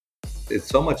It's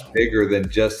so much bigger than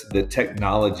just the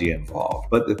technology involved.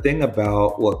 But the thing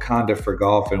about Wakanda for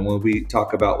golf, and when we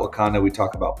talk about Wakanda, we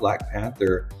talk about Black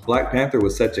Panther. Black Panther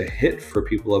was such a hit for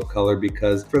people of color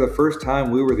because for the first time,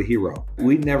 we were the hero.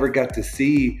 We never got to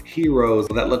see heroes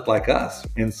that looked like us.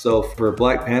 And so for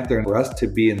Black Panther and for us to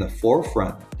be in the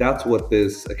forefront, that's what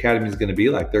this academy is going to be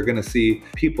like. They're going to see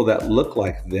people that look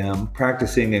like them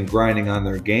practicing and grinding on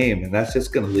their game. And that's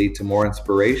just going to lead to more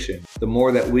inspiration. The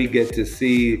more that we get to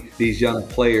see these young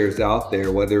players out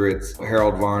there, whether it's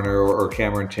Harold Varner or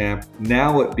Cameron Champ,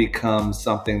 now it becomes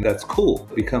something that's cool.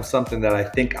 It becomes something that I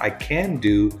think I can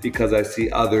do because I see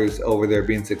others over there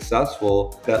being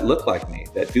successful that look like me,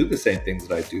 that do the same things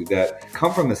that I do, that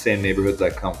come from the same neighborhoods I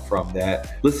come from,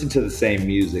 that listen to the same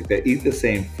music, that eat the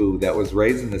same food, that was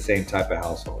raised in the same type of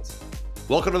households.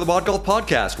 Welcome to the Mod Golf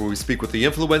Podcast, where we speak with the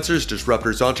influencers,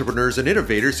 disruptors, entrepreneurs, and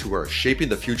innovators who are shaping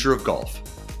the future of golf.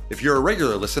 If you're a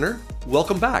regular listener,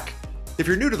 welcome back. If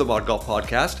you're new to the Mod Golf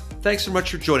Podcast, thanks so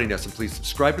much for joining us, and please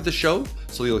subscribe to the show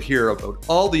so you'll hear about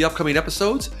all the upcoming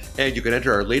episodes, and you can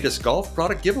enter our latest golf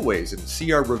product giveaways and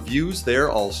see our reviews there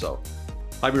also.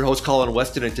 I'm your host, Colin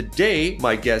Weston, and today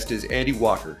my guest is Andy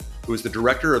Walker, who is the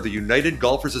director of the United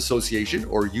Golfers Association,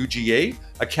 or UGA,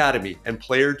 Academy and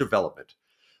Player Development.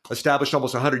 Established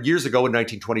almost 100 years ago in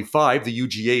 1925, the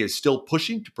UGA is still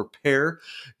pushing to prepare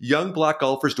young Black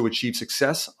golfers to achieve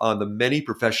success on the many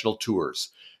professional tours.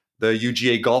 The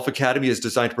UGA Golf Academy is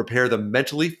designed to prepare them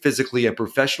mentally, physically, and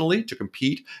professionally to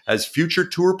compete as future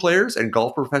tour players and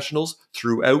golf professionals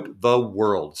throughout the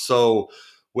world. So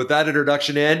with that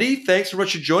introduction, Andy, thanks so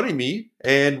much for joining me,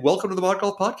 and welcome to the Mod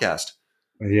Golf Podcast.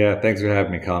 Yeah, thanks for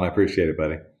having me, Colin. I appreciate it,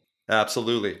 buddy.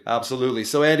 Absolutely.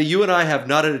 So Andy, you and I have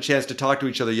not had a chance to talk to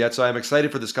each other yet, so I'm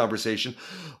excited for this conversation.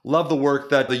 Love the work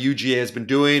that the UGA has been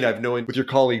doing. I've known with your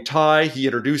colleague Ty, he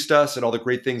introduced us and all the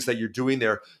great things that you're doing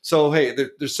there. So hey,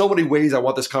 there's so many ways I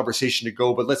want this conversation to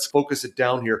go, but let's focus it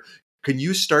down here. Can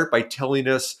you start by telling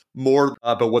us more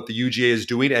about what the UGA is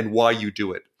doing and why you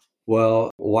do it?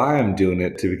 Well, why I'm doing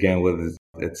it to begin with is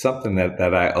it's something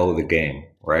that I owe the game,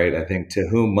 right? I think to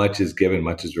whom much is given,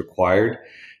 much is required.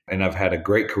 And I've had a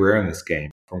great career in this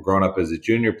game, from growing up as a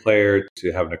junior player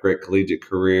to having a great collegiate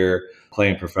career,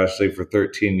 playing professionally for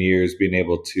 13 years, being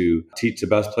able to teach the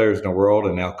best players in the world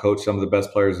and now coach some of the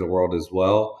best players in the world as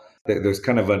well. There's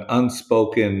kind of an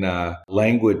unspoken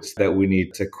language that we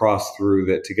need to cross through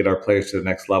that to get our players to the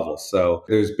next level. So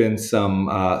there's been some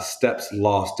steps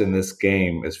lost in this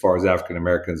game as far as African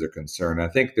Americans are concerned. I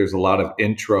think there's a lot of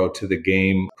intro to the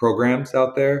game programs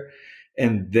out there,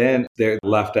 and then they're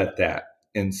left at that.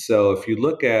 And so if you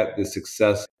look at the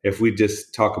success, if we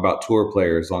just talk about tour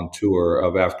players on tour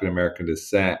of African American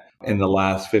descent in the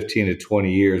last 15 to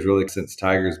 20 years, really since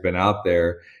Tiger's been out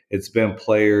there, it's been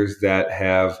players that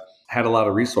have had a lot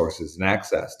of resources and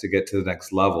access to get to the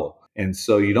next level. And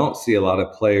so you don't see a lot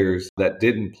of players that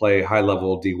didn't play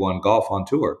high-level D1 golf on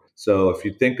tour. So if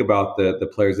you think about the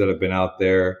players that have been out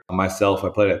there, myself, I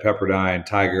played at Pepperdine,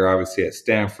 Tiger obviously at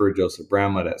Stanford, Joseph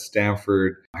Bramlett at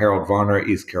Stanford, Harold Varner at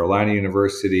East Carolina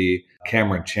University,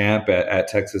 Cameron Champ at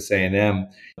Texas A&M.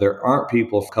 There aren't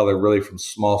people of color really from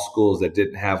small schools that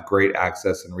didn't have great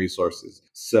access and resources.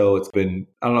 So it's been,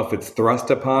 I don't know if it's thrust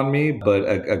upon me, but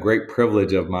a great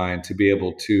privilege of mine to be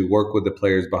able to work with the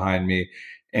players behind me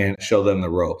and show them the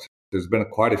ropes. There's been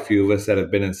quite a few of us that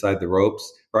have been inside the ropes,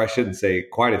 or I shouldn't say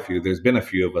quite a few. There's been a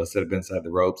few of us that have been inside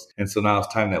the ropes. And so now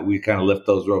it's time that we kind of lift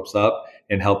those ropes up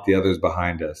and help the others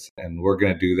behind us. And we're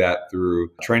going to do that through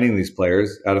training these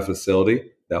players at a facility.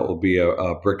 That will be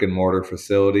a brick and mortar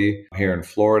facility here in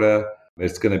Florida.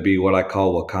 It's going to be what I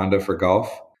call Wakanda for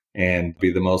golf and be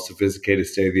the most sophisticated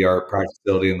state-of-the-art practice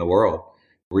facility in the world.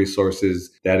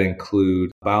 Resources that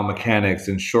include biomechanics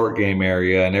and short game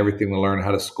area and everything to learn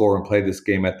how to score and play this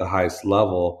game at the highest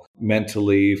level,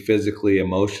 mentally, physically,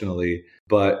 emotionally,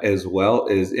 but as well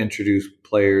as introduce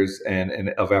players and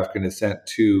of African descent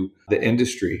to the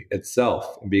industry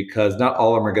itself, because not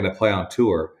all of them are going to play on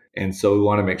tour. And so we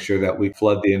want to make sure that we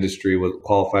flood the industry with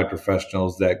qualified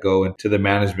professionals that go into the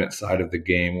management side of the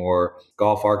game, or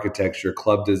golf architecture,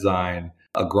 club design,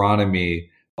 agronomy,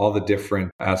 all the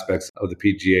different aspects of the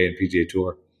PGA and PGA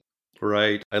Tour.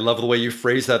 Right. I love the way you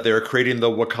phrase that there, creating the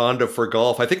Wakanda for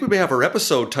golf. I think we may have our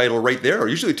episode title right there.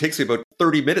 It usually takes me about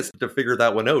 30 minutes to figure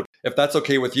that one out. If that's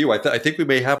okay with you, I think we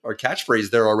may have our catchphrase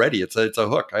there already. It's a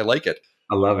hook. I like it.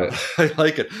 I love it. I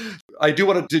like it. I do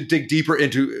want to dig deeper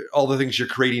into all the things you're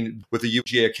creating with the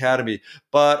UGA Academy,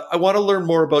 but I want to learn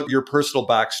more about your personal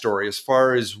backstory as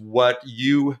far as what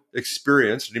you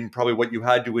experienced and even probably what you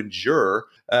had to endure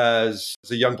as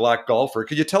a young Black golfer.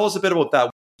 Could you tell us a bit about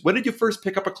that? When did you first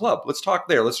pick up a club? Let's talk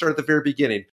there. Let's start at the very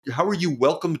beginning. How were you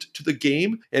welcomed to the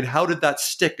game, and how did that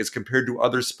stick as compared to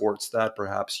other sports that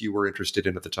perhaps you were interested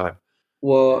in at the time?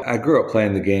 Well, I grew up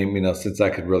playing the game, since I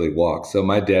could really walk. So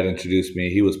my dad introduced me.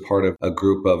 He was part of a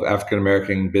group of African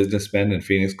American businessmen in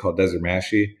Phoenix called Desert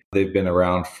Mashi. They've been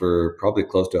around for probably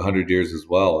close to 100 years as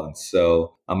well. And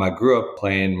so I grew up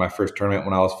playing my first tournament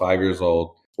when I was 5 years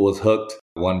old, was hooked,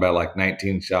 won by like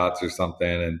 19 shots or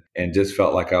something, and just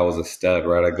felt like I was a stud,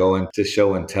 right? I go into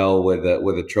show and tell with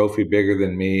a trophy bigger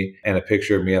than me and a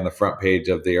picture of me on the front page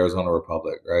of the Arizona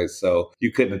Republic, right? So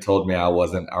you couldn't have told me I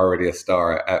wasn't already a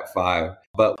star at 5.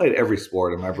 But played every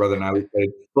sport, and my brother and I, we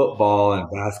played football and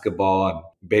basketball and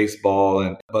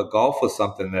baseball, but golf was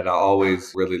something that I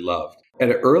always really loved. At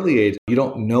an early age, you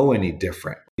don't know any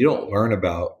different. You don't learn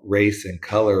about race and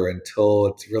color until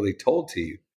it's really told to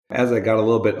you. As I got a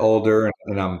little bit older,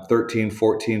 and I'm 13,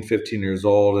 14, 15 years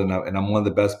old, and I'm one of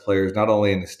the best players, not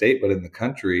only in the state, but in the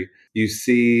country, you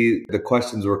see the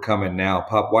questions were coming now.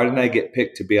 Pop, why didn't I get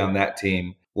picked to be on that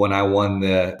team when I won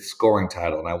the scoring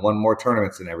title and I won more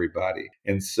tournaments than everybody?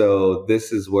 And so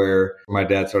this is where my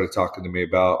dad started talking to me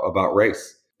about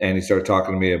race. And he started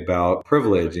talking to me about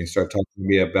privilege, and he started talking to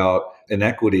me about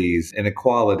inequities,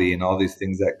 inequality, and all these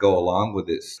things that go along with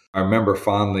this. I remember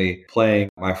fondly playing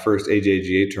my first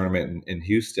AJGA tournament in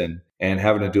Houston and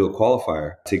having to do a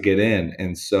qualifier to get in.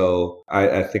 And so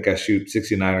I think I shoot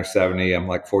 69 or 70. I'm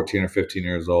like 14 or 15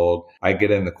 years old. I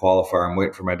get in the qualifier. I'm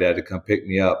waiting for my dad to come pick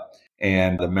me up.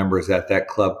 And the members at that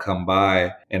club come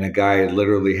by, and a guy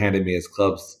literally handed me his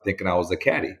clubs thinking I was a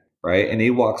caddy. Right. And he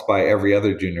walks by every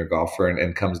other junior golfer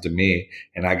and comes to me.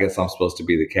 And I guess I'm supposed to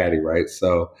be the caddy. Right.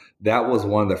 So that was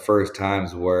one of the first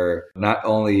times where not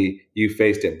only you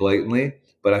faced it blatantly,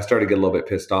 but I started to get a little bit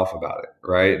pissed off about it.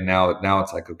 Right. And now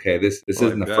it's like, okay, this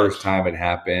isn't the first time it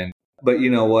happened. But you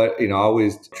know what? I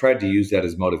always tried to use that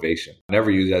as motivation. I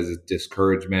never used it as a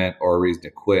discouragement or a reason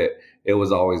to quit. It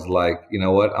was always like, you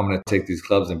know what? I'm going to take these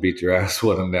clubs and beat your ass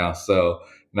with them now. So,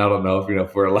 and I don't know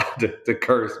if we're allowed to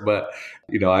curse, but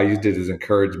I used it as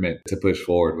encouragement to push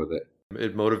forward with it.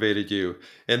 It motivated you.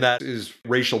 And that is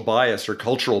racial bias or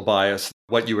cultural bias.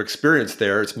 What you experience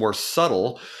there, it's more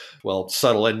subtle. Well,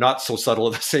 subtle and not so subtle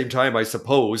at the same time, I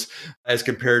suppose, as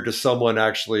compared to someone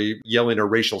actually yelling a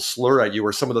racial slur at you,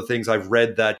 or some of the things I've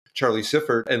read that Charlie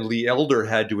Sifford and Lee Elder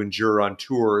had to endure on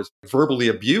tours, verbally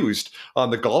abused on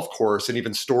the golf course, and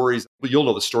even stories. You'll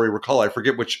know the story, recall. I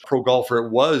forget which pro golfer it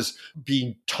was,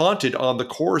 being taunted on the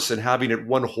course and having it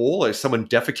one hole, like someone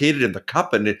defecated in the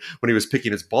cup, and when he was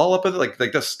picking his ball up, like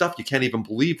the stuff you can't even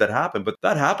believe that happened. But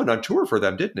that happened on tour for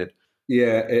them, didn't it?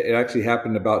 Yeah, it actually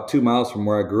happened about 2 miles from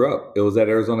where I grew up. It was at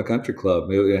Arizona Country Club.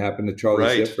 It happened to Charlie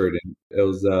Sifford, and it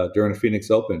was during the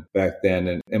Phoenix Open back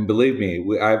then. And believe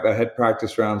me, I had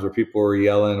practice rounds where people were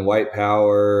yelling white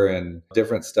power and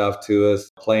different stuff to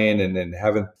us, playing, and then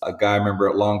having a guy, I remember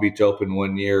at Long Beach Open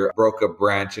one year, broke a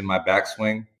branch in my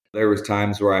backswing. There was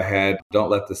times where I had "Don't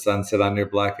let the sun set on your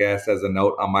black ass" as a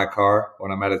note on my car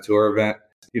when I'm at a tour event.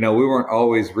 We weren't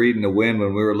always reading the wind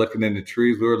when we were looking in the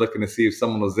trees. We were looking to see if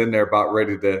someone was in there about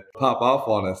ready to pop off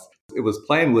on us. It was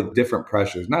playing with different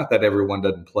pressures. Not that everyone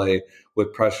doesn't play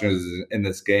with pressures in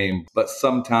this game, but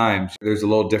sometimes there's a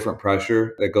little different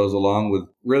pressure that goes along with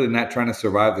really not trying to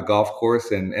survive the golf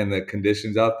course and the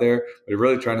conditions out there, but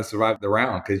really trying to survive the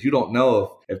round, because you don't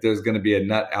know if there's going to be a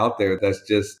nut out there that's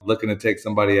just looking to take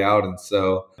somebody out. And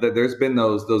so there's been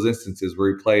those instances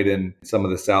where we played in some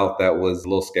of the South that was a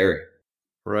little scary.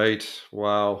 Right.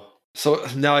 Wow. So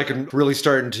now I can really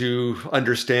start to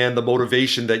understand the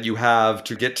motivation that you have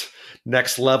to get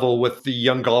next level with the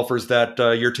young golfers that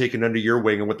you're taking under your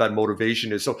wing, and what that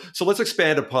motivation is. So let's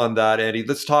expand upon that, Andy.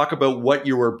 Let's talk about what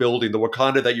you are building, the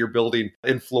Wakanda that you're building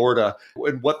in Florida,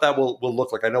 and what that will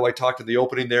look like. I know I talked in the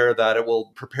opening there that it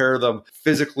will prepare them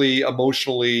physically,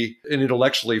 emotionally, and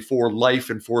intellectually for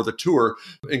life and for the tour,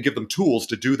 and give them tools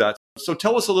to do that. So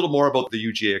tell us a little more about the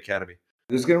UGA Academy.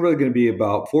 There's really going to be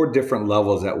about 4 different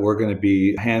levels that we're going to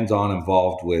be hands-on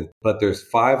involved with, but there's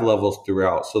 5 levels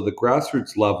throughout. So the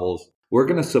grassroots levels, we're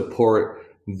going to support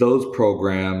those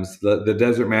programs, the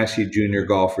Desert Mashi Junior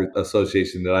Golf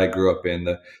Association that I grew up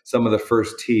in, some of the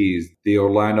first tees, the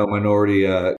Orlando Minority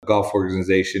Golf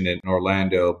Organization in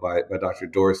Orlando by Dr.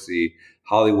 Dorsey,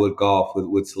 Hollywood Golf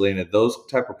with Selena, those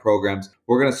type of programs.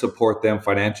 We're going to support them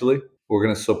financially. We're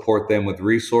going to support them with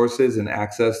resources and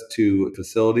access to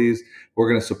facilities. We're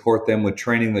going to support them with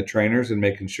training the trainers and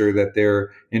making sure that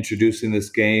they're introducing this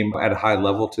game at a high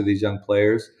level to these young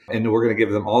players. And we're going to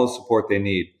give them all the support they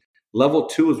need. Level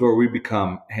 2 is where we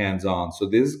become hands-on. So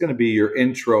this is going to be your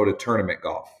intro to tournament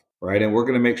golf. right? And we're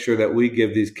going to make sure that we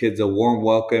give these kids a warm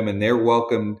welcome, and they're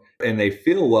welcomed and they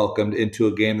feel welcomed into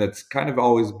a game that's kind of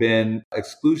always been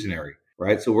exclusionary.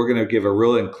 Right. So we're going to give a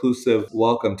real inclusive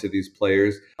welcome to these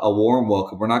players, a warm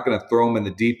welcome. We're not going to throw them in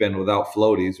the deep end without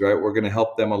floaties, right? We're going to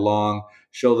help them along,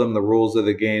 show them the rules of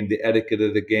the game, the etiquette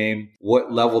of the game,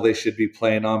 what level they should be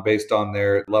playing on based on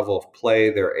their level of play,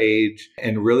 their age,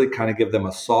 and really kind of give them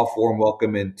a soft, warm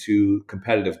welcome into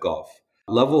competitive golf.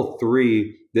 Level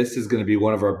 3, this is going to be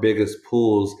one of our biggest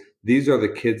pools. These are the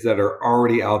kids that are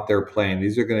already out there playing.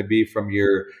 These are going to be from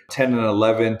your 10 and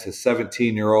 11 to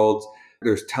 17-year-olds.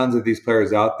 There's tons of these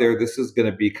players out there. This is going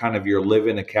to be kind of your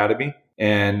live-in academy.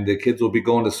 And the kids will be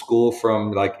going to school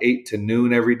from like 8 to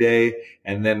noon every day.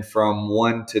 And then from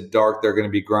 1 to dark, they're going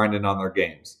to be grinding on their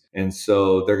games. And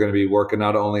so they're going to be working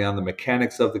not only on the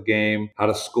mechanics of the game, how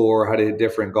to score, how to hit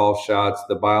different golf shots,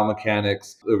 the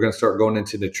biomechanics. They're going to start going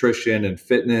into nutrition and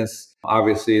fitness.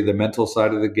 Obviously, the mental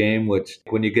side of the game, which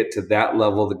when you get to that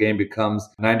level, the game becomes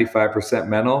 95%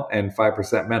 mental and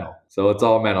 5% mental. So it's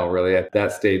all mental, really, at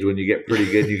that stage. When you get pretty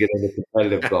good, you get into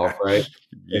competitive golf, right?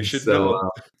 You And should so,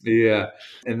 know. yeah.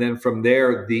 And then from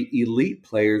there, the elite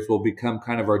players will become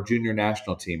kind of our junior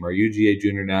national team, our UGA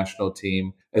junior national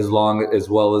team, as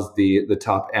well as the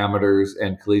top amateurs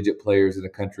and collegiate players in the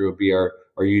country will be our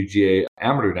UGA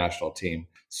amateur national team.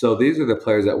 So these are the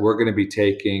players that we're going to be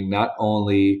taking not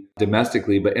only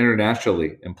domestically, but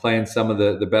internationally and playing some of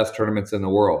the best tournaments in the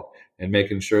world and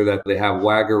making sure that they have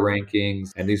WAGR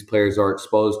rankings and these players are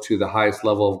exposed to the highest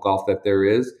level of golf that there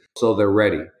is. So they're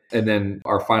ready. And then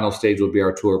our final stage will be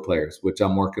our tour players, which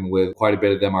I'm working with quite a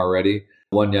bit of them already.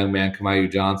 One young man, Kamayu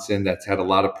Johnson, that's had a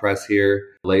lot of press here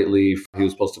lately. He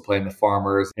was supposed to play in the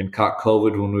Farmers and caught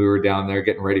COVID when we were down there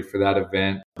getting ready for that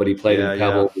event, but he played in Yeah.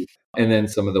 Pebble. And then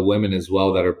some of the women as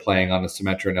well that are playing on the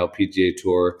Symetra and LPGA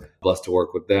Tour, blessed to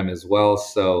work with them as well.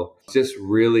 So just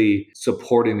really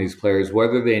supporting these players,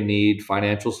 whether they need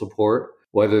financial support,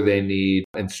 whether they need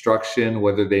instruction,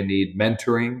 whether they need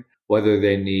mentoring, whether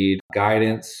they need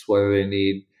guidance, whether they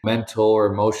need mental or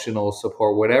emotional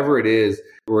support, whatever it is,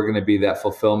 we're going to be that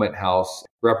fulfillment house,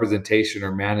 representation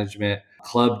or management,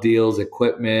 club deals,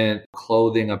 equipment,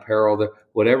 clothing, apparel,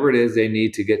 whatever it is they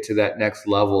need to get to that next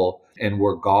level and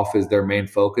where golf is their main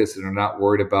focus and are not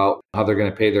worried about how they're going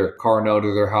to pay their car note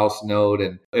or their house note.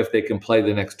 And if they can play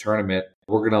the next tournament,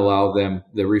 we're going to allow them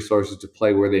the resources to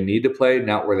play where they need to play,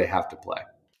 not where they have to play.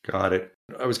 Got it.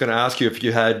 I was going to ask you if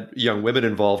you had young women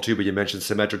involved too, but you mentioned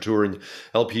Symetra Tour and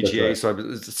LPGA. Right. So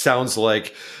it sounds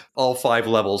like all 5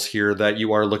 levels here that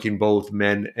you are looking both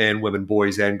men and women,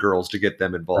 boys and girls to get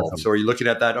them involved. So are you looking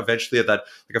at that eventually at that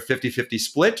like a 50-50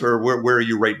 split, or where are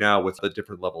you right now with the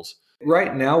different levels?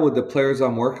 Right now with the players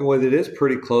I'm working with, it is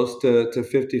pretty close to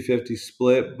 50-50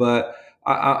 split, but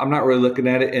I'm not really looking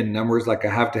at it in numbers like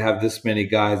I have to have this many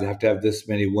guys, I have to have this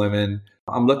many women.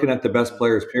 I'm looking at the best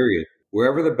players, period.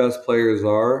 Wherever the best players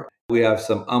are, we have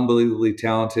some unbelievably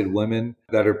talented women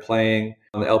that are playing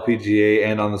on the LPGA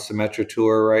and on the Symetra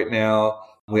Tour right now.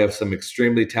 We have some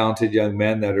extremely talented young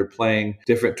men that are playing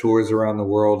different tours around the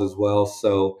world as well.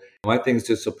 So my thing is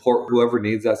to support whoever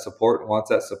needs that support and wants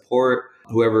that support,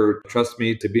 whoever trusts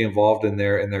me to be involved in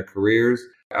their careers.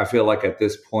 I feel like at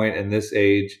this point in this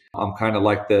age, I'm kind of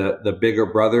like the bigger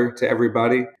brother to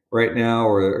everybody right now,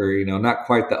 or not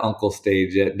quite the uncle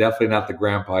stage yet, definitely not the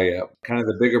grandpa yet. Kind of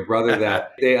the bigger brother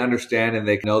that they understand and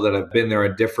they know that I've been there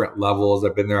at different levels.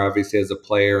 I've been there obviously as a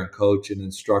player and coach and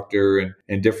instructor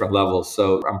and different levels.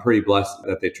 So I'm pretty blessed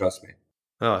that they trust me.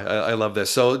 Oh, I love this.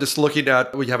 So just looking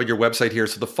at what you have on your website here,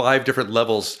 so the 5 different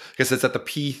levels, I guess it's at the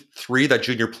P3, that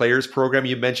junior players program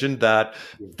you mentioned, that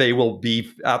they will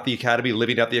be at the academy,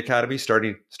 living at the academy,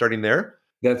 starting there.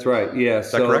 That's right. Yeah.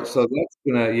 Is that correct? So that's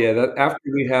that after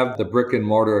we have the brick and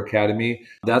mortar academy,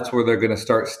 that's where they're gonna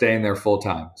start staying there full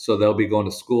time. So they'll be going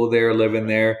to school there, living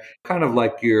there, kind of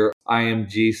like your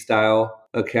IMG style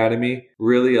academy,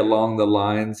 really along the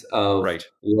lines of Right.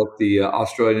 what the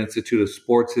Australian Institute of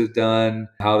Sports has done,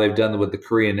 how they've done with the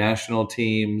Korean national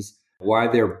teams, why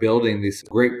they're building these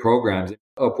great programs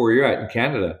up where you're at in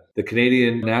Canada. The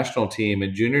Canadian national team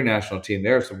and junior national team,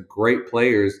 there are some great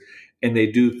players and they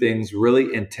do things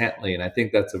really intently. And I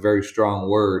think that's a very strong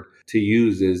word to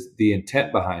use, is the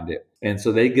intent behind it. And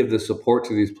so they give the support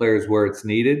to these players where it's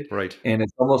needed. Right. And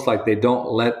it's almost like they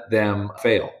don't let them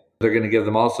fail. They're going to give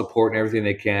them all support and everything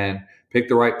they can, pick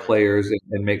the right players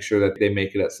and make sure that they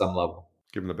make it at some level.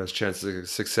 Give them the best chance of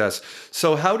success.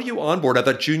 So how do you onboard at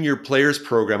that junior players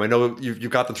program? I know you've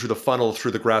got them through the funnel,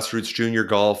 through the grassroots junior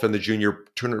golf and the junior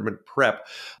tournament prep.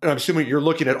 And I'm assuming you're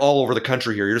looking at all over the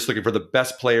country here. You're just looking for the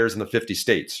best players in the 50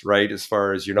 states, right? As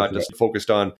far as you're That's not right. just focused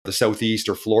on the Southeast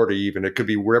or Florida even. It could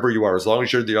be wherever you are. As long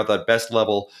as you're at that best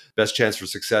level, best chance for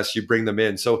success, you bring them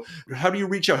in. So how do you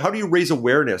reach out? How do you raise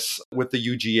awareness with the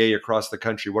UGA across the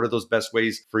country? What are those best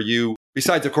ways for you?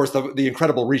 Besides, of course, the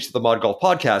incredible reach that the Mod Golf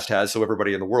podcast has, so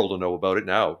everybody in the world will know about it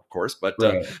now, of course. But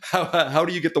Right. how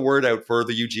do you get the word out for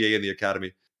the UGA and the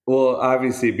Academy? Well,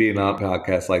 obviously, being on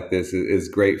podcasts like this is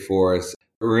great for us.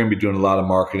 We're going to be doing a lot of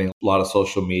marketing, a lot of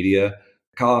social media.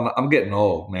 Colin, I'm getting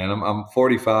old, man. I'm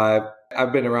 45.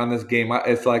 I've been around this game.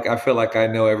 It's like I feel like I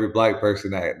know every black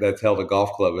person that's held a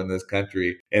golf club in this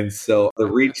country. And so the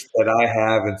reach that I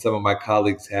have and some of my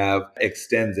colleagues have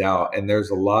extends out. And there's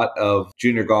a lot of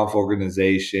junior golf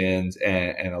organizations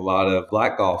and a lot of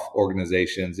black golf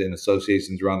organizations and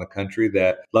associations around the country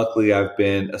that luckily I've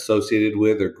been associated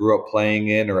with or grew up playing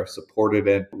in or have supported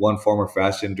in one form or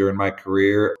fashion during my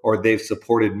career, or they've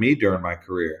supported me during my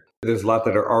career. There's a lot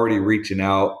that are already reaching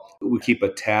out. We keep a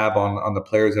tab on the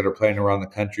players that are playing around the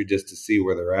country just to see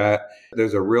where they're at.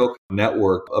 There's a real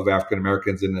network of African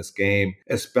Americans in this game,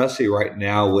 especially right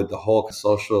now with the whole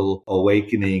social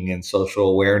awakening and social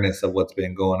awareness of what's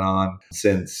been going on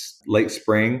since late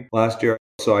spring last year.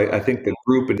 So I think the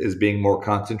group is being more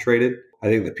concentrated. I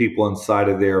think the people inside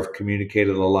of there have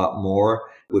communicated a lot more.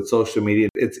 With social media,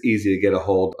 it's easy to get a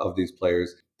hold of these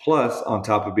players. Plus, on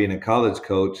top of being a college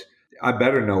coach, I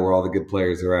better know where all the good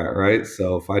players are at, right?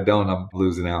 So if I don't, I'm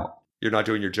losing out. You're not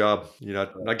doing your job. You're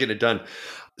not getting it done.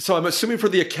 So I'm assuming for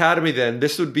the academy, then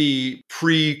this would be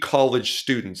pre-college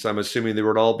students. I'm assuming they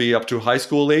would all be up to high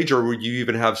school age, or would you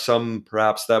even have some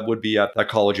perhaps that would be at that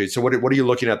college age? So what are you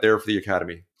looking at there for the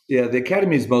academy? Yeah, the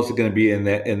academy is mostly going to be in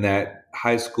that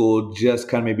high school, just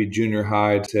kind of maybe junior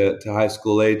high to high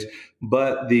school age.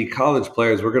 But the college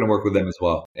players, we're going to work with them as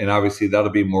well. And obviously that'll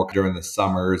be more during the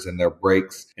summers and their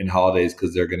breaks and holidays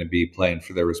because they're going to be playing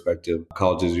for their respective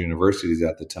colleges or universities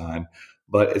at the time.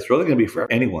 But it's really going to be for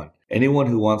anyone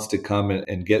who wants to come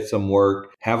and get some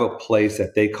work, have a place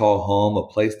that they call home, a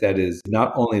place that is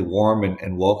not only warm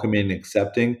and welcoming and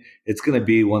accepting. It's going to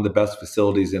be one of the best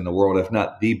facilities in the world, if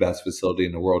not the best facility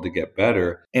in the world to get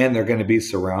better. And they're going to be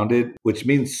surrounded, which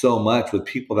means so much, with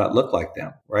people that look like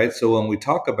them, right? So when we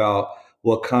talk about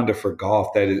Wakanda for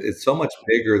golf, that it's so much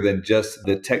bigger than just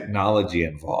the technology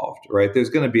involved, right?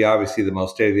 There's going to be obviously the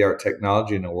most state-of-the-art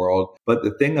technology in the world. But the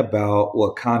thing about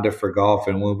Wakanda for golf,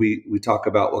 and when we talk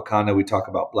about Wakanda, we talk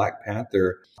about Black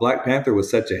Panther. Black Panther was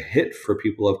such a hit for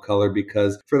people of color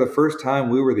because for the first time,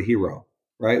 we were the hero.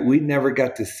 Right. We never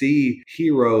got to see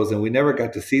heroes and we never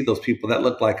got to see those people that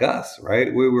looked like us.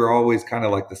 Right. We were always kind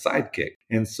of like the sidekick.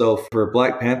 And so for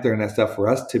Black Panther and that stuff, for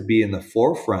us to be in the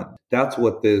forefront, that's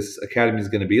what this academy is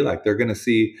going to be like. They're going to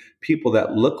see people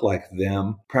that look like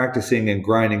them practicing and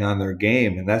grinding on their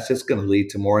game. And that's just going to lead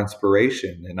to more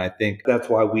inspiration. And I think that's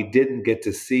why we didn't get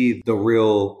to see the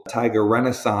real Tiger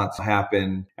renaissance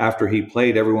happen after he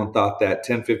played. Everyone thought that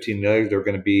 10, 15 years, there were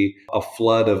going to be a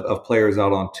flood of players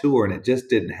out on tour, and it just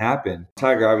didn't happen.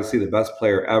 Tiger, obviously the best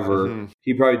player ever. Mm-hmm.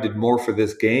 He probably did more for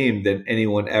this game than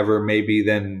anyone ever, maybe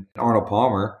than Arnold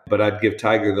Palmer, but I'd give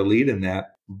Tiger the lead in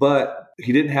that. But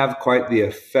he didn't have quite the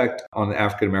effect on the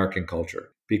African American culture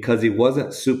because he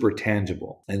wasn't super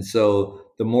tangible. And so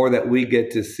the more that we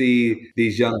get to see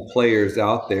these young players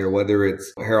out there, whether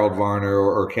it's Harold Varner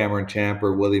or Cameron Champ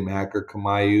or Willie Mack or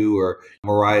Kamayu or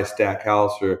Mariah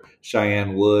Stackhouse or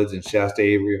Cheyenne Woods and Shasta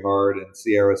Avery Hart and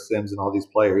Sierra Sims and all these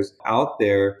players out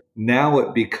there, now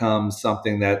it becomes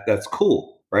something that's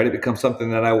cool. Right? It becomes something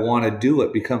that I want to do.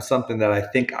 It becomes something that I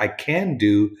think I can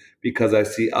do because I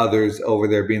see others over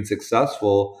there being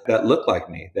successful that look like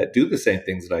me, that do the same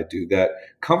things that I do, that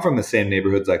come from the same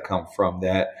neighborhoods I come from,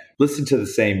 that listen to the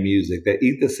same music, that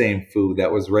eat the same food,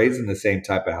 that was raised in the same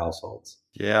type of households.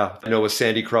 Yeah, I know with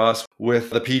Sandy Cross, with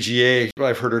the PGA,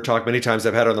 I've heard her talk many times.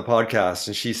 I've had her on the podcast,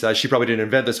 and she says she probably didn't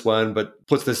invent this one, but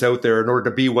puts this out there. In order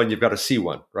to be one, you've got to see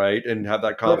one, right? And have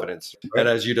that confidence. Right. And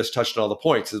as you just touched on all the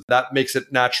points, that makes it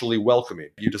naturally welcoming.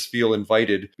 You just feel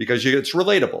invited because it's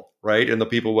relatable, right? And the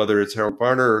people, whether it's Harold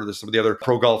Varner or some of the other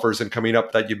pro golfers and coming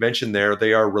up that you mentioned there,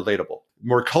 they are relatable,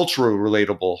 more culturally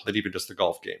relatable than even just the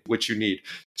golf game, which you need.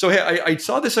 So, hey, I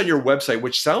saw this on your website,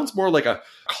 which sounds more like a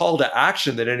call to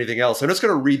action than anything else. I'm just going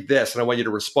going to read this and I want you to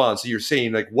respond. So you're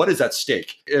saying, like, what is at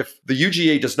stake? If the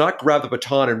UGA does not grab the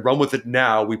baton and run with it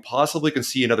now, we possibly can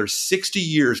see another 60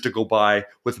 years to go by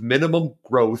with minimum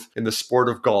growth in the sport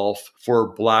of golf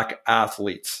for Black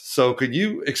athletes. So could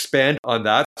you expand on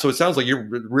that? So it sounds like you're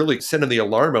really sending the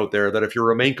alarm out there that if you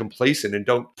remain complacent and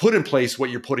don't put in place what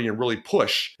you're putting and really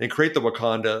push and create the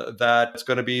Wakanda, that it's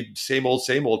going to be same old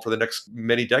for the next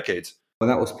many decades. When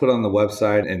that was put on the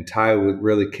website and Ty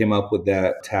really came up with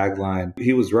that tagline,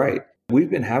 he was right.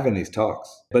 We've been having these talks,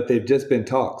 but they've just been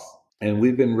talks. And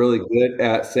we've been really good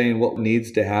at saying what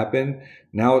needs to happen.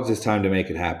 Now it's just time to make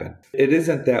it happen. It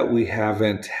isn't that we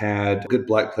haven't had good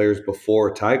Black players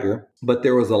before Tiger, but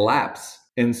there was a lapse.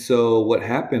 And so what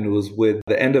happened was with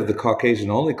the end of the Caucasian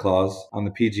only clause on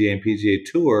the PGA and PGA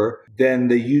Tour, then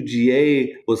the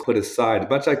UGA was put aside,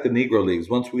 much like the Negro Leagues.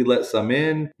 Once we let some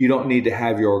in, you don't need to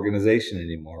have your organization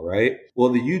anymore, right? Well,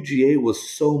 the UGA was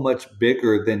so much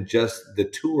bigger than just the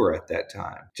tour at that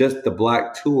time, just the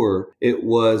Black tour. It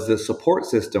was the support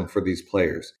system for these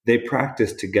players. They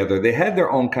practiced together. They had their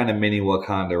own kind of mini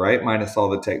Wakanda, right? Minus all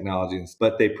the technologies,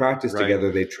 but they practiced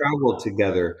together. They traveled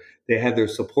together. They had their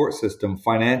support system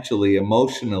financially,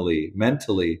 emotionally,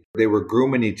 mentally. They were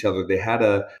grooming each other. They had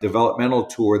a developmental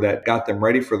tour that got them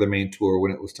ready for the main tour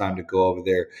when it was time to go over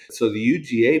there. So the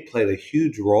UGA played a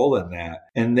huge role in that.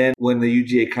 And then when the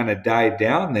UGA kind of died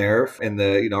down there in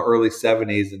the early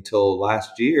 70s until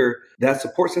last year, that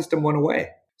support system went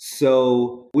away.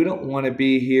 So we don't want to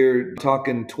be here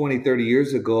talking 20, 30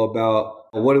 years ago about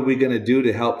what are we going to do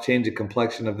to help change the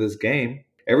complexion of this game.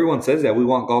 Everyone says that we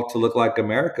want golf to look like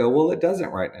America. Well, it doesn't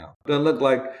right now. It doesn't look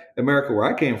like America where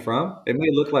I came from. It may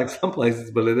look like some places,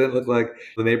 but it doesn't look like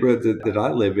the neighborhoods that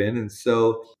I live in. And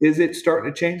so is it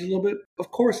starting to change a little bit?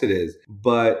 Of course it is.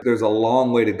 But there's a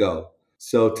long way to go.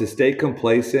 So to stay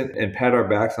complacent and pat our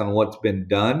backs on what's been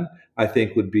done, I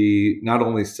think would be not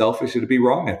only selfish, it would be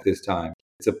wrong at this time.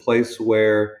 It's a place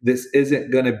where this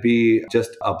isn't going to be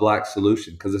just a Black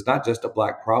solution because it's not just a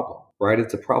Black problem, right?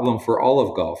 It's a problem for all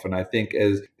of golf. And I think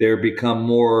as there become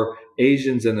more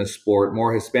Asians in the sport,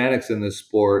 more Hispanics in the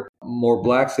sport, more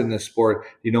Blacks in the sport,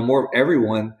 more of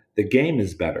everyone, the game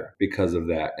is better because of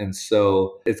that. And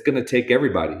so it's going to take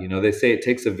everybody. They say it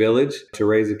takes a village to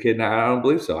raise a kid. Now, I don't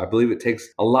believe so. I believe it takes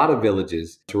a lot of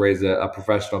villages to raise a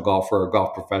professional golfer or a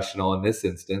golf professional in this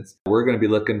instance. We're going to be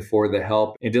looking for the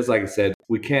help. And just like I said,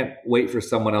 we can't wait for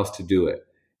someone else to do it.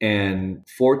 And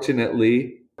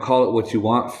fortunately, call it what you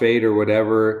want, fate or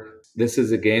whatever, this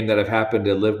is a game that I've happened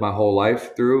to live my whole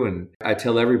life through. And I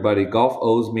tell everybody, golf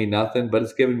owes me nothing, but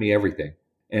it's given me everything.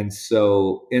 And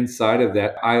so inside of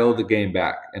that, I owe the game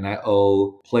back. And I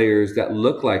owe players that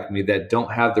look like me that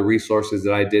don't have the resources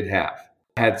that I did have.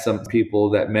 I had some people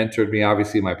that mentored me.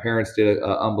 Obviously, my parents did an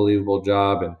unbelievable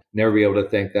job and never be able to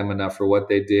thank them enough for what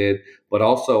they did. But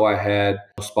also I had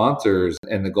sponsors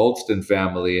and the Goldston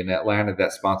family in Atlanta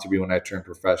that sponsored me when I turned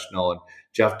professional. And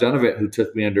Jeff Dunovant, who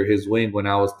took me under his wing when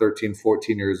I was 13,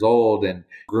 14 years old and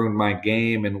groomed my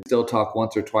game and still talk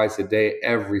once or twice a day,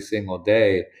 every single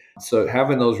day. So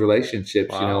having those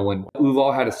relationships, Wow. When we've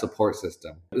all had a support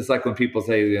system. It's like when people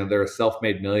say, they're a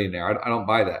self-made millionaire. I don't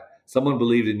buy that. Someone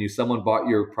believed in you. Someone bought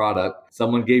your product.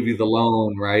 Someone gave you the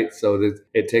loan, right? So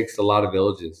it takes a lot of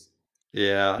villages.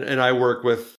 Yeah. And I work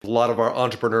with a lot of our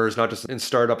entrepreneurs, not just in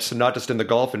startups, and not just in the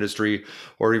golf industry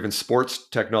or even sports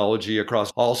technology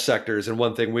across all sectors. And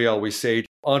one thing we always say,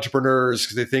 entrepreneurs,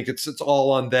 because they think it's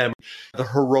all on them, the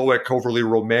heroic, overly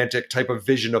romantic type of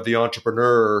vision of the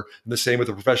entrepreneur, and the same with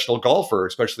the professional golfer,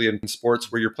 especially in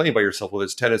sports where you're playing by yourself, whether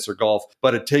it's tennis or golf.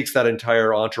 But it takes that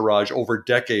entire entourage over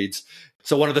decades.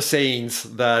 So one of the sayings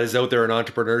that is out there in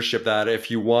entrepreneurship that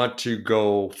if you want to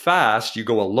go fast, you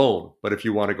go alone. But if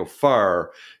you want to go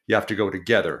far, you have to go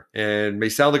together. And it may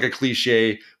sound like a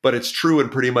cliche, but it's true in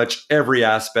pretty much every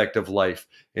aspect of life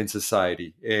in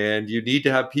society. And you need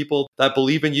to have people that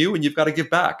believe in you and you've got to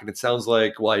give back. And it sounds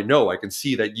like, well, I can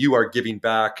see that you are giving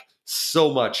back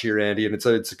so much here, Andy, and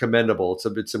it's commendable.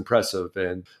 It's impressive,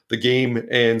 and the game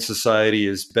and society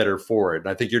is better for it. And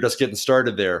I think you're just getting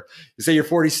started there. You say you're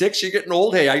 46, you're getting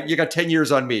old. Hey, you got 10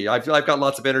 years on me. I've got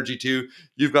lots of energy too.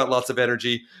 You've got lots of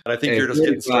energy, and I think you're just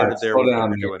getting started there with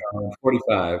what you're doing.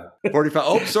 45. 45.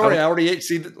 Oh, sorry, I already ate.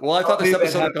 See, well, I thought this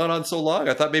episode had gone on so long.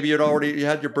 I thought maybe you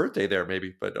had your birthday there,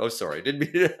 maybe. But sorry, I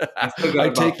didn't mean. I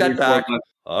take that back.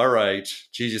 All right.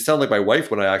 Geez, you sound like my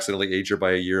wife when I accidentally age her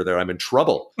by a year there. I'm in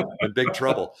trouble. I'm in big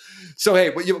trouble. So,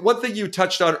 hey, one thing you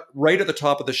touched on right at the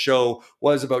top of the show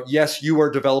was about, yes, you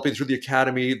are developing through the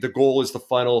academy. The goal is the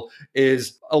funnel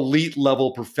is elite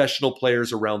level professional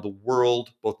players around the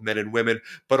world, both men and women,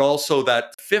 but also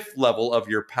that fifth level of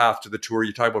your path to the tour.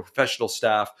 You talk about professional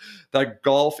staff. That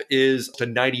golf is a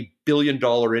 $90 billion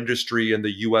industry in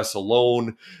the US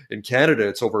alone. In Canada,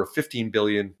 it's over a $15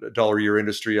 billion a year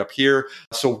industry up here.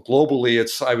 So globally,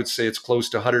 I would say it's close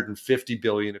to 150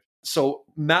 billion. So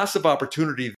massive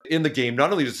opportunity in the game,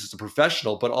 not only just as a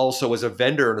professional, but also as a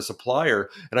vendor and a supplier.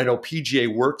 And I know PGA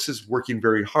Works is working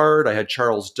very hard. I had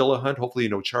Charles Dillahunt. Hopefully,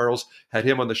 you know Charles, had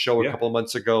him on the show a Yeah. couple of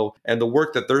months ago. And the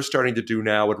work that they're starting to do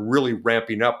now and really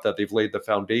ramping up, that they've laid the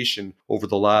foundation over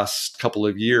the last couple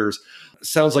of years.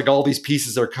 Sounds like all these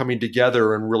pieces are coming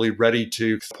together and really ready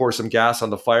to pour some gas on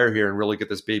the fire here and really get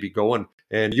this baby going.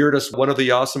 And you're just one of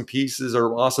the awesome pieces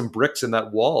or awesome bricks in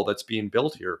that wall that's being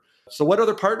built here. So what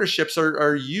other partnerships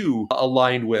are you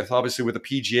aligned with? Obviously with the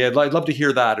PGA. I'd love to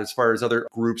hear that as far as other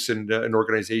groups and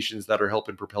organizations that are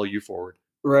helping propel you forward.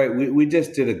 Right. We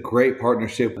just did a great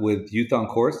partnership with Youth on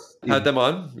Course. Had them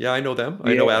on. Yeah, I know them.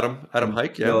 I Yeah. know Adam And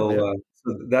Hike. Yeah, so, yeah.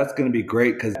 so that's going to be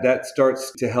great because that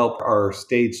starts to help our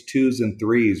stage twos and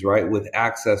threes, right, with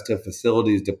access to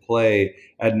facilities to play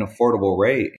at an affordable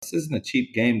rate. This isn't a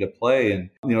cheap game to play. And,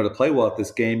 to play well at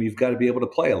this game, you've got to be able to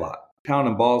play a lot.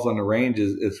 Pounding balls on the range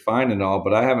is fine and all,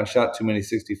 but I haven't shot too many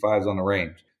 65s on the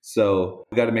range. So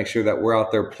we got to make sure that we're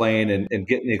out there playing and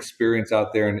getting the experience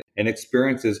out there and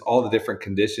experiences all the different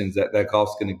conditions that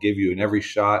golf's going to give you in every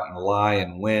shot and lie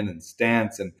and win and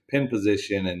stance and pin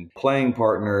position and playing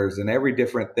partners and every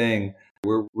different thing.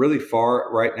 We're really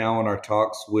far right now in our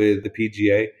talks with the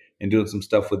PGA and doing some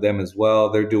stuff with them as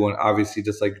well. They're doing, obviously,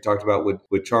 just like you talked about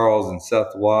with Charles and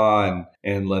Seth Waugh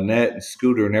and Lynette and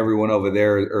Scooter and everyone over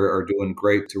there are doing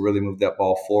great to really move that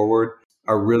ball forward.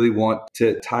 I really want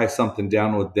to tie something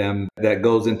down with them that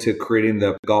goes into creating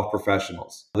the golf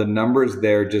professionals. The numbers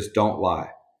there just don't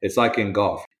lie. It's like in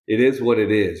golf. It is what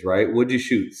it is, right? What'd you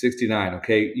shoot? 69.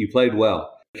 Okay, you played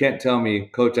well. You can't tell me,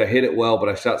 Coach, I hit it well, but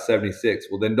I shot 76.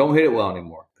 Well, then don't hit it well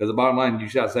anymore because the bottom line, you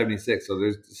shot 76. So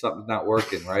there's something's not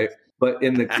working, right? But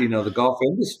in the golf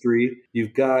industry,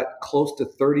 you've got close to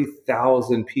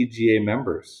 30,000 PGA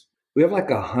members. We have like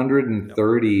Yep.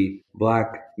 130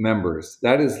 Black members.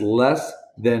 That is less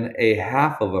than a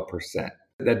half of a percent.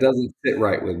 That doesn't sit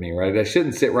right with me, right? That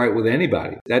shouldn't sit right with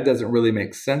anybody. That doesn't really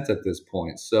make sense at this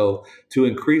point. So to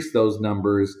increase those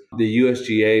numbers, the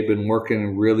USGA been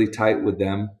working really tight with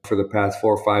them for the past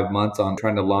 4 or 5 months on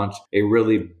trying to launch a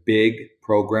really big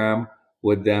program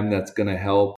with them that's going to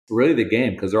help really the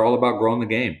game because they're all about growing the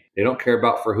game. They don't care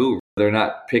about for who. They're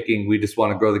not picking, we just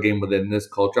want to grow the game within this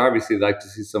culture. Obviously, they'd like to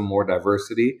see some more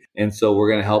diversity. And so we're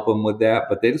going to help them with that,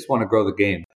 but they just want to grow the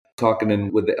game. Talking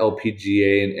in with the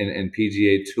LPGA and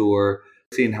PGA Tour,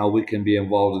 seeing how we can be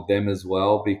involved with them as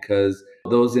well, because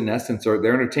those in essence they're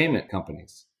entertainment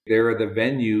companies. They're the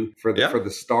venue for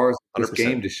the stars of this 100%.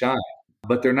 game to shine.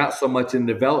 But they're not so much in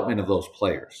development of those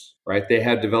players, right? They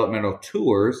have developmental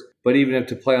tours, but even if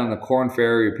to play on the Korn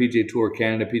Ferry or PGA Tour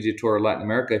Canada, PGA Tour Latin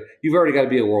America, you've already got to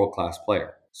be a world-class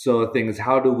player. So the thing is,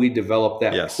 how do we develop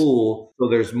that Yes. pool so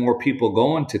there's more people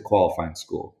going to qualifying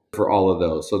school for all of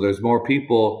those? So there's more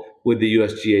people with the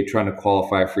USGA trying to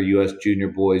qualify for US Junior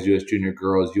Boys, US Junior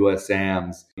Girls, US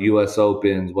AMs, US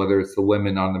Opens, whether it's the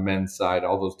women on the men's side,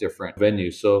 all those different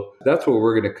venues. So that's where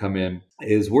we're going to come in,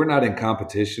 is we're not in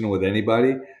competition with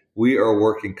anybody. We are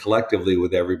working collectively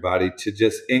with everybody to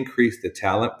just increase the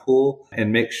talent pool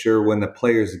and make sure when the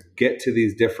players get to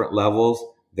these different levels,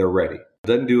 they're ready. It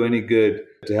doesn't do any good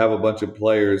to have a bunch of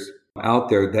players out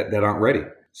there that aren't ready.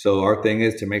 So our thing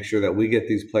is to make sure that we get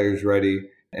these players ready.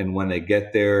 And when they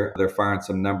get there, they're firing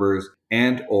some numbers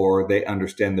and or they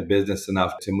understand the business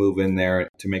enough to move in there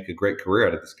to make a great career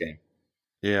out of this game.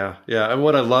 Yeah, yeah. And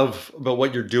what I love about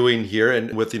what you're doing here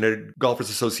and with the United Golfers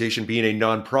Association being a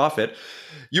nonprofit,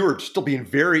 you are still being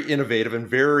very innovative and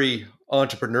very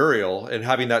entrepreneurial and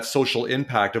having that social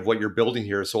impact of what you're building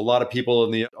here. So a lot of people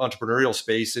in the entrepreneurial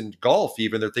space in golf,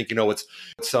 even they're thinking, oh, it's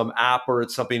some app or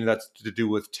it's something that's to do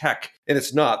with tech. And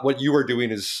it's not. What you are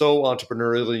doing is so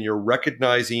entrepreneurial and you're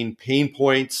recognizing pain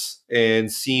points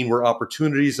and seeing where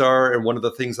opportunities are. And one of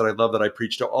the things that I love that I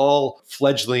preach to all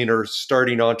fledgling or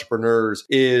starting entrepreneurs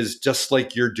is just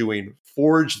like you're doing,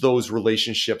 forge those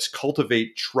relationships,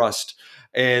 cultivate trust,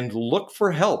 and look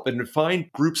for help and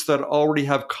find groups that already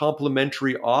have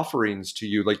complementary offerings to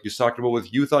you, like you talked about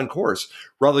with Youth on Course,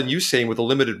 rather than you saying with the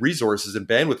limited resources and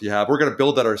bandwidth you have, we're going to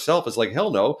build that ourselves. It's like,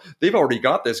 hell no, they've already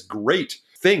got this great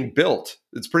thing built.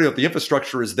 It's pretty much the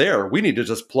infrastructure is there. We need to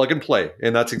just plug and play.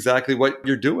 And that's exactly what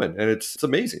you're doing. And it's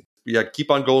amazing. Yeah, keep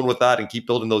on going with that and keep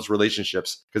building those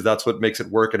relationships because that's what makes it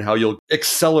work and how you'll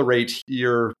accelerate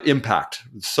your impact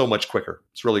so much quicker.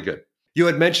 It's really good. You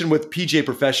had mentioned with PGA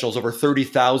professionals, over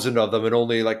 30,000 of them and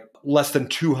only like less than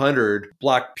 200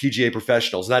 Black PGA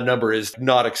professionals. That number is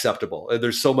not acceptable. And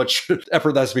there's so much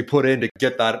effort that has to be put in to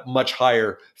get that much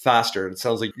higher faster. And it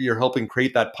sounds like you're helping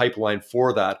create that pipeline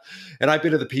for that. And I've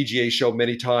been to the PGA show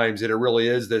many times, and it really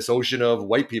is this ocean of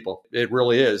white people. It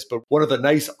really is. But one of the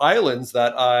nice islands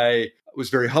that I was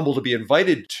very humbled to be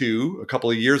invited to a couple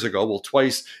of years ago, well,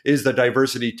 twice, is the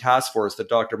diversity task force that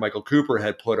Dr. Michael Cooper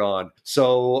had put on.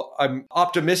 So I'm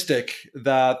optimistic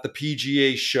that the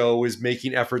PGA show is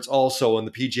making efforts also in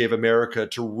the PGA of America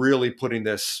to really putting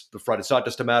this to the front. It's not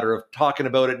just a matter of talking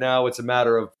about it now. It's a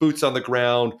matter of boots on the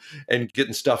ground and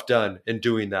getting stuff done and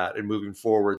doing that and moving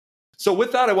forward. So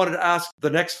with that, I wanted to ask the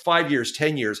next 5 years,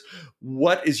 10 years,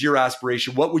 what is your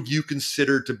aspiration? What would you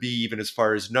consider to be, even as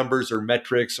far as numbers or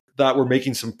metrics, that we're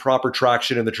making some proper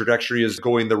traction and the trajectory is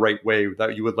going the right way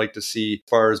that you would like to see as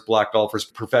far as Black golfers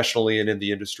professionally and in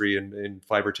the industry in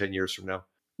 5 or 10 years from now?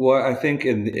 Well, I think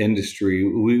in the industry,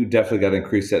 we definitely got to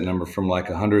increase that number from like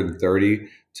 130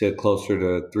 to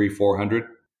closer to 400.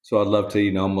 So I'd love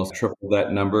to, almost triple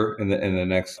that number in the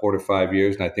next 4 to 5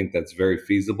 years. And I think that's very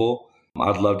feasible.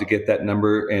 I'd love to get that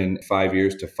number in 5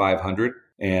 years to 500.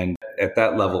 And at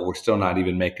that level, we're still not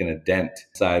even making a dent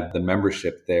inside the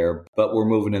membership there, but we're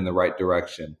moving in the right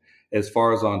direction. As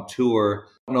far as on tour,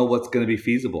 I don't know what's going to be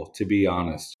feasible, to be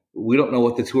honest. We don't know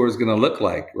what the tour is going to look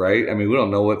like, right? I mean, we don't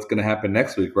know what's going to happen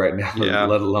next week right now, Yeah.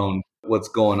 let alone what's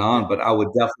going on. But I would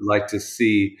definitely like to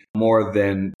see more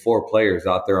than 4 players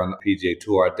out there on the PGA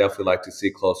Tour. I'd definitely like to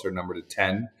see closer number to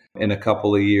 10 in a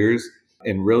couple of years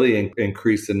and really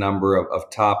increase the number of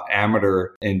top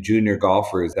amateur and junior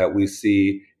golfers that we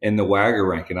see in the WAGR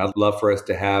ranking. I'd love for us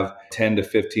to have 10 to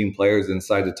 15 players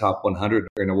inside the top 100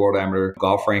 in the World Amateur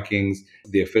Golf Rankings,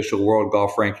 the official World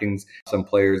Golf Rankings, some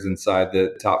players inside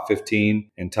the top 15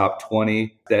 and top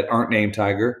 20 that aren't named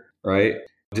Tiger, right?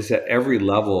 Just at every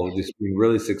level, just being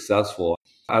really successful.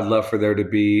 I'd love for there to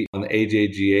be on the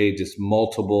AJGA just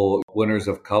multiple winners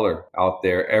of color out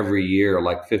there every year,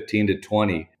 like 15 to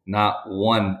 20, not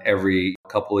one every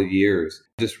couple of years.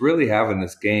 Just really having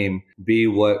this game be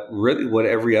what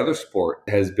every other sport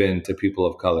has been to people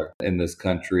of color in this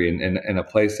country, and a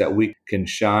place that we can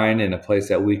shine, and a place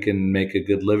that we can make a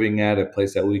good living at, a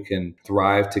place that we can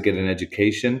thrive to get an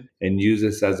education and use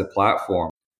this as a platform.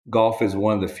 Golf is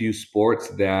one of the few sports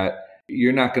that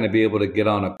you're not going to be able to get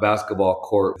on a basketball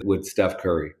court with Steph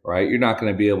Curry, right? You're not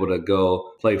going to be able to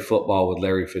go play football with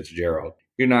Larry Fitzgerald.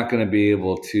 You're not going to be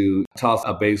able to toss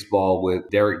a baseball with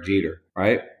Derek Jeter,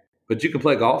 right? But you can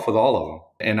play golf with all of them.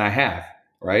 And I have,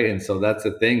 right? And so that's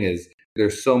the thing is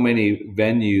there's so many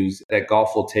venues that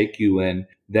golf will take you in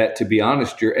that, to be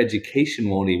honest, your education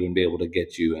won't even be able to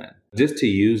get you in. Just to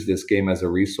use this game as a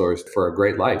resource for a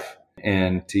great life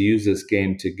and to use this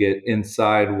game to get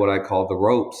inside what I call the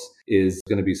ropes is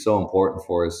going to be so important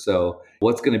for us. So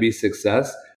what's going to be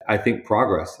success? I think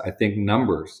progress. I think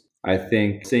numbers. I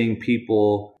think seeing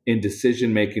people in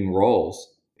decision-making roles.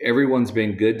 Everyone's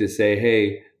been good to say,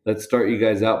 hey, let's start you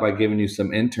guys out by giving you some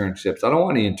internships. I don't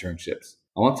want any internships.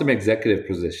 I want some executive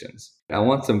positions. I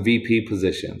want some VP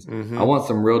positions. I want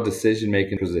some real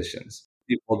decision-making positions.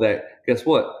 People that, guess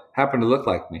what, happen to look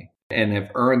like me and have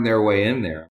earned their way in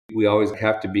there. We always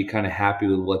have to be kind of happy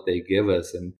with what they give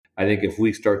us. And I think if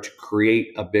we start to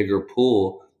create a bigger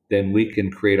pool, then we can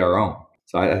create our own.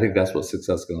 So I think that's what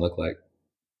success is going to look like.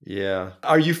 Yeah.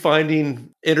 Are you finding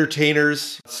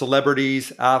entertainers,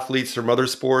 celebrities, athletes from other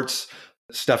sports,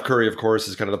 Steph Curry, of course,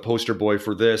 is kind of the poster boy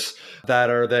for this, that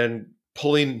are then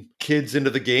pulling kids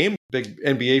into the game, big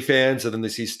NBA fans, and then they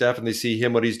see Steph and they see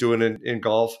him, what he's doing in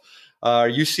golf? Are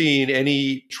you seeing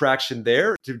any traction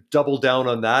there to double down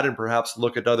on that and perhaps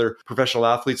look at other professional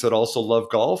athletes that also love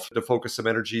golf to focus some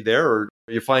energy there? Or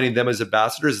are you finding them as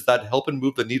ambassadors? Is that helping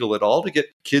move the needle at all to get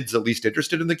kids at least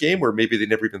interested in the game where maybe they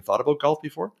never even thought about golf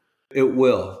before? It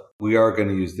will. We are going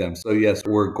to use them. So yes,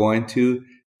 we're going to.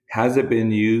 Has it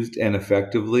been used and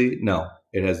effectively? No,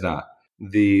 it has not.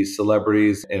 The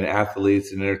celebrities and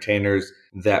athletes and entertainers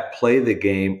that play the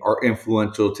game are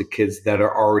influential to kids that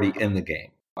are already in the game.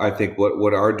 I think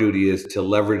what our duty is to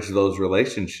leverage those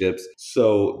relationships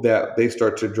so that they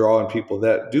start to draw on people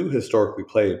that do historically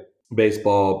play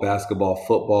baseball, basketball,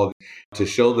 football, to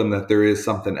show them that there is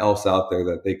something else out there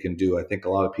that they can do. I think a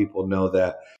lot of people know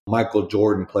that Michael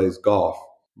Jordan plays golf,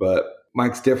 but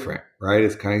Mike's different, right?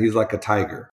 He's like a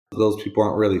tiger. those people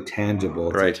aren't really tangible.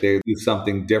 It's like Right. they do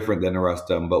something different than the rest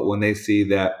of them. But when they see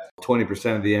that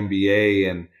 20% of the NBA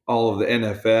and all of the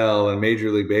NFL and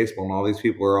Major League Baseball and all these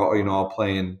people are all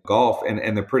playing golf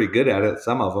and they're pretty good at it,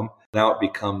 some of them, now it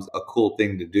becomes a cool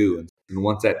thing to do. And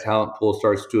once that talent pool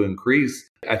starts to increase,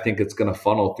 I think it's going to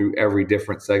funnel through every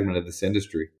different segment of this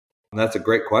industry. And that's a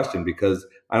great question because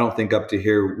I don't think up to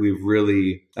here we've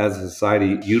really, as a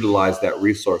society, utilized that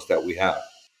resource that we have.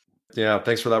 Yeah,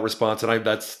 thanks for that response. And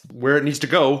that's where it needs to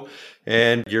go.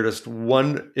 And you're just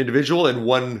one individual and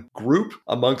one group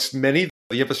amongst many.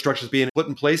 The infrastructure is being put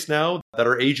in place now that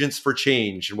are agents for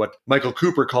change, and what Michael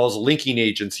Cooper calls linking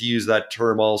agents. He used that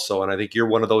term also. And I think you're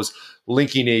one of those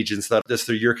linking agents that just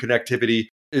through your connectivity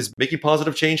is making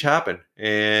positive change happen.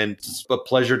 And it's a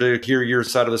pleasure to hear your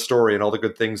side of the story and all the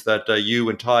good things that you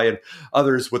and Ty and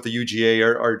others with the UGA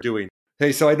are doing.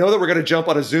 Hey, so I know that we're going to jump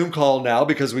on a Zoom call now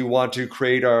because we want to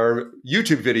create our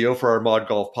YouTube video for our Mod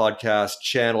Golf podcast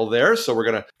channel there. So we're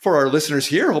going to, for our listeners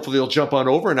here, hopefully they'll jump on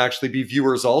over and actually be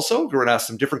viewers also. We're going to ask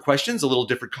some different questions, a little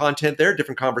different content there,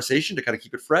 different conversation to kind of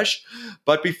keep it fresh.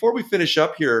 But before we finish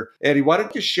up here, Andy, why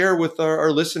don't you share with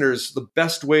our listeners the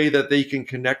best way that they can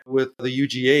connect with the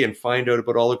UGA and find out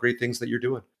about all the great things that you're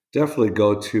doing? Definitely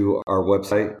go to our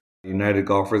website,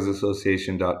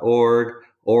 unitedgolfersassociation.org.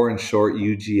 or in short,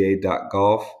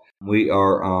 UGA.golf. We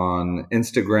are on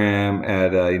Instagram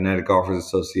at United Golfers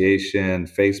Association,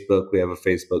 Facebook. We have a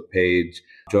Facebook page.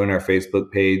 Join our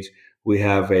Facebook page. We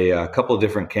have a couple of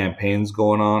different campaigns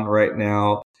going on right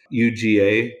now.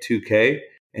 UGA 2K.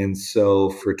 And so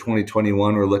for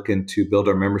 2021, we're looking to build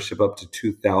our membership up to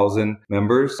 2,000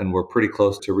 members, and we're pretty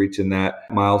close to reaching that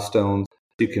milestone.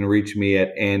 You can reach me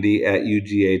at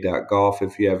andy@uga.golf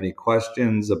if you have any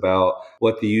questions about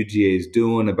what the UGA is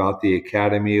doing, about the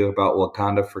Academy, about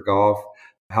Wakanda for Golf.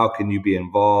 How can you be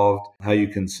involved? How you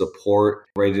can support,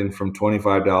 ranging from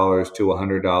 $25 to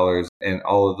 $100. And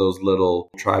all of those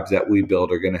little tribes that we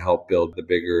build are going to help build the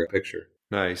bigger picture.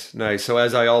 Nice, nice. So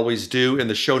as I always do in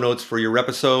the show notes for your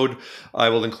episode, I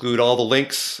will include all the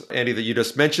links, Andy, that you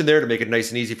just mentioned there to make it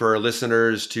nice and easy for our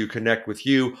listeners to connect with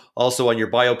you. Also on your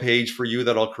bio page for you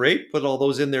that I'll create, put all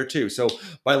those in there too. So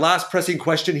my last pressing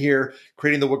question here,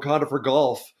 creating the Wakanda for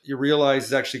Golf, you realize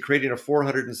is actually creating a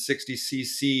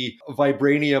 460cc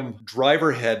vibranium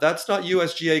driver head. That's not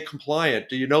USGA compliant.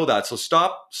 Do you know that? So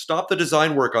stop the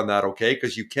design work on that, okay?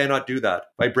 Because you cannot do that.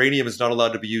 Vibranium is not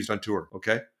allowed to be used on tour,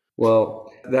 okay?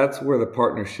 Well, that's where the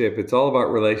partnership, it's all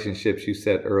about relationships you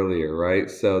said earlier, right?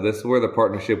 So this is where the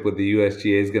partnership with the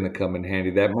USGA is going to come in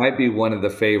handy. That might be one of the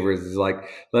favors is like,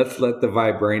 let's let the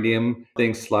vibranium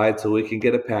thing slide so we can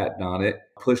get a patent on it,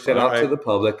 push that out to the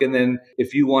public. And then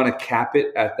if you want to cap it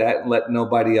at that and let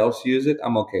nobody else use it,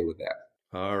 I'm okay with that.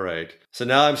 All right. So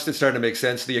now I'm starting to make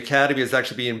sense. The Academy is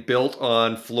actually being built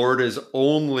on Florida's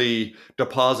only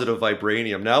deposit of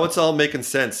vibranium. Now it's all making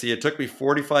sense. See, it took me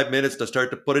 45 minutes to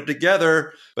start to put it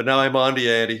together, but now I'm on to you,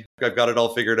 Andy. I've got it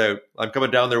all figured out. I'm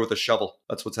coming down there with a shovel.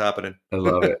 That's what's happening. I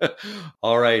love it.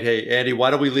 All right. Hey, Andy,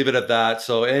 why don't we leave it at that?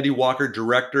 So Andy Walker,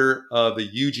 Director of the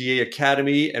UGA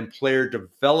Academy and Player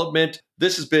Development.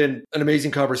 This has been an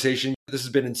amazing conversation. This has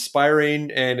been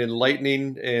inspiring and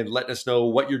enlightening and letting us know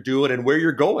what you're doing and where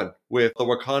you're going with the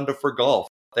Wakanda for Golf.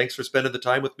 Thanks for spending the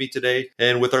time with me today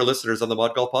and with our listeners on the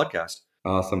Mod Golf Podcast.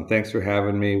 Awesome. Thanks for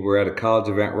having me. We're at a college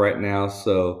event right now,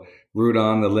 so root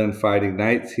on the Lynn Fighting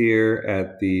Knights here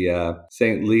at the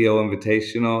St. Leo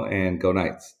Invitational, and go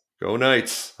Knights. Go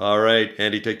Knights. All right,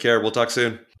 Andy, take care. We'll talk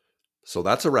soon. So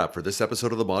that's a wrap for this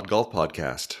episode of the Mod Golf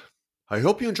Podcast. I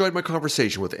hope you enjoyed my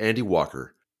conversation with Andy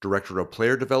Walker, Director of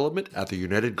Player Development at the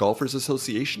United Golfers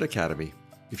Association Academy.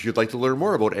 If you'd like to learn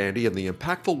more about Andy and the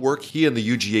impactful work he and the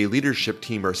UGA leadership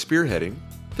team are spearheading,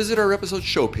 visit our episode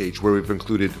show page where we've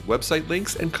included website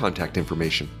links and contact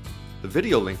information. The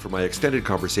video link for my extended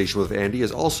conversation with Andy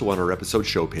is also on our episode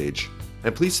show page.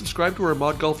 And please subscribe to our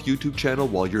Mod Golf YouTube channel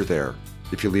while you're there.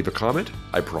 If you leave a comment,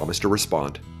 I promise to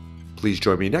respond. Please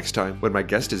join me next time when my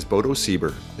guest is Bodo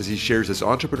Sieber as he shares his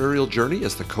entrepreneurial journey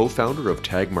as the co-founder of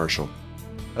Tag Marshall.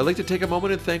 I'd like to take a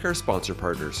moment and thank our sponsor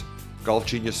partners, Golf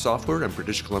Genius Software and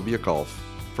British Columbia Golf,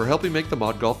 for helping make the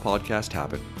Mod Golf Podcast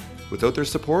happen. Without their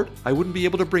support, I wouldn't be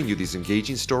able to bring you these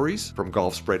engaging stories from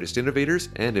golf's brightest innovators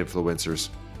and influencers.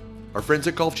 Our friends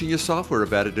at Golf Genius Software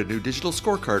have added a new digital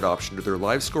scorecard option to their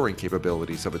live scoring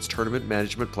capabilities of its tournament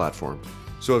management platform.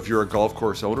 So if you're a golf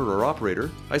course owner or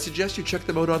operator, I suggest you check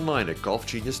them out online at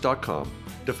golfgenius.com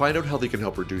to find out how they can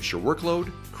help reduce your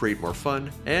workload, create more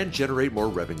fun, and generate more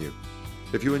revenue.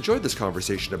 If you enjoyed this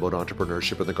conversation about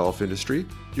entrepreneurship in the golf industry,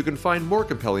 you can find more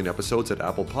compelling episodes at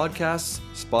Apple Podcasts,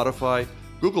 Spotify,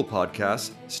 Google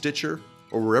Podcasts, Stitcher,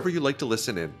 or wherever you like to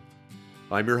listen in.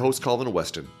 I'm your host, Colin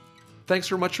Weston. Thanks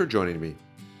very much for joining me.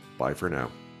 Bye for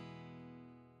now.